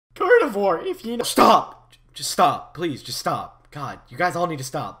carnivore if you know. Stop! Just stop. Please, just stop. God, you guys all need to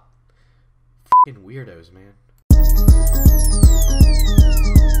stop. Fucking weirdos, man.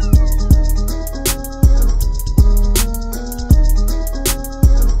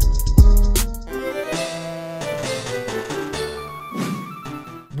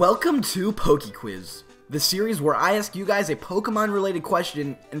 Welcome to PokeQuiz, the series where I ask you guys a Pokemon-related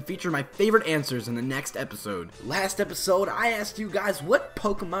question and feature my favorite answers in the next episode. Last episode, I asked you guys what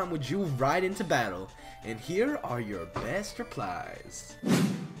Pokemon would you ride into battle, and here are your best replies.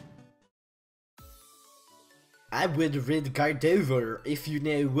 I would ride Gardevoir, if you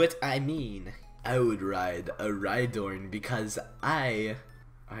know what I mean. I would ride a Rhydorn because I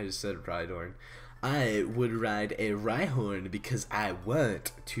just said Rhydorn. I would ride a Rhyhorn because I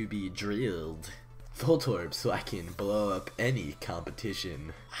want to be drilled. Voltorb so I can blow up any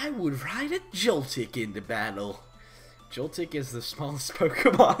competition. I would ride a Joltik into battle. Joltik is the smallest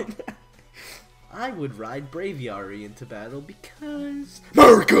Pokemon. I would ride Braviary into battle because...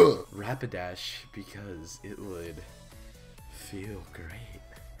 America! Rapidash because it would feel great.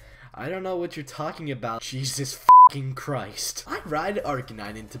 I don't know what you're talking about, Jesus fucking Christ. I'd ride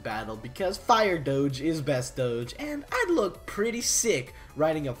Arcanine into battle because Fire Doge is best Doge, and I'd look pretty sick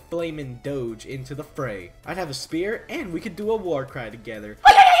riding a Flamin' Doge into the fray. I'd have a spear, and we could do a war cry together.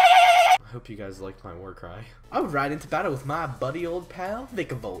 I hope you guys liked my war cry. I would ride into battle with my buddy old pal,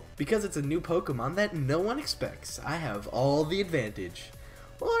 Vikavolt, because it's a new Pokemon that no one expects. I have all the advantage.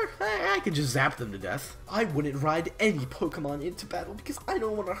 Or I could just zap them to death. I wouldn't ride any Pokemon into battle because I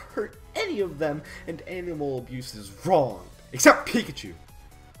don't want to hurt any of them, and animal abuse is wrong. Except Pikachu.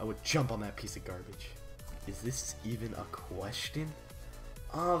 I would jump on that piece of garbage. Is this even a question?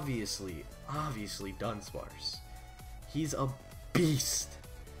 Obviously Dunsparce. He's a beast.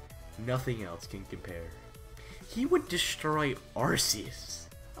 Nothing else can compare. He would destroy Arceus.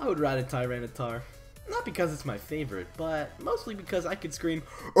 I would ride a Tyranitar. Not because it's my favorite, but mostly because I could scream,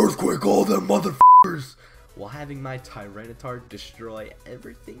 "Earthquake all them motherfuckers!" while having my Tyranitar destroy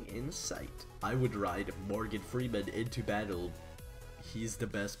everything in sight. I would ride Morgan Freeman into battle. He's the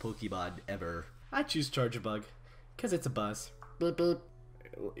best Pokemon ever. I choose Charjabug, because it's a buzz. Boop,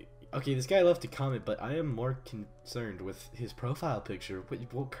 boop. Okay, this guy left a comment, but I am more concerned with his profile picture.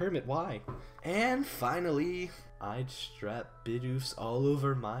 Well, Kermit, why? And finally, I'd strap Bidoofs all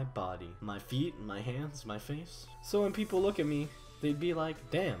over my body. My feet, my hands, my face. So when people look at me, they'd be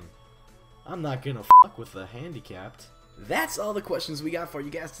like, damn, I'm not gonna fuck with the handicapped. That's all the questions we got for you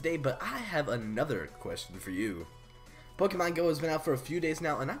guys today, but I have another question for you. Pokemon Go has been out for a few days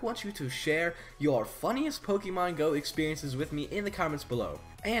now, and I want you to share your funniest Pokemon Go experiences with me in the comments below.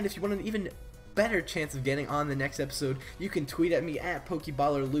 And if you want an even better chance of getting on the next episode, you can tweet at me at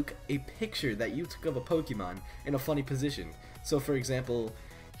PokeBallerLuke a picture that you took of a Pokemon in a funny position. So for example,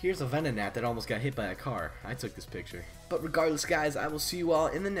 here's a Venonat that almost got hit by a car. I took this picture. But regardless guys, I will see you all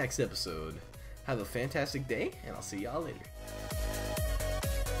in the next episode. Have a fantastic day, and I'll see y'all later.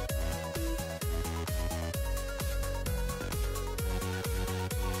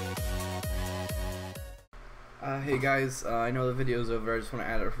 Hey guys, I know the video's over. I just want to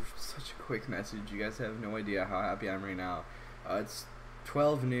add such a quick message. You guys have no idea how happy I am right now. It's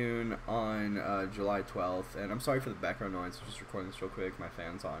 12 noon on July 12th, and I'm sorry for the background noise. I'm just recording this real quick. My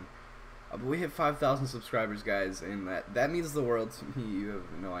fan's on. But we hit 5,000 subscribers, guys, and that means the world to me. You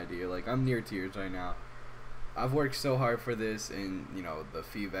have no idea. Like, I'm near tears right now. I've worked so hard for this, and you know the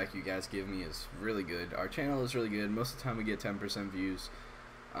feedback you guys give me is really good. Our channel is really good. Most of the time we get 10% views.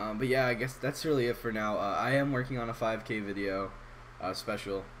 But yeah, I guess that's really it for now. I am working on a 5K video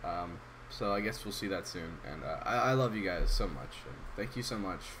special, so I guess we'll see that soon. And I love you guys so much. And thank you so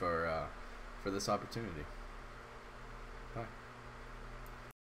much for this opportunity.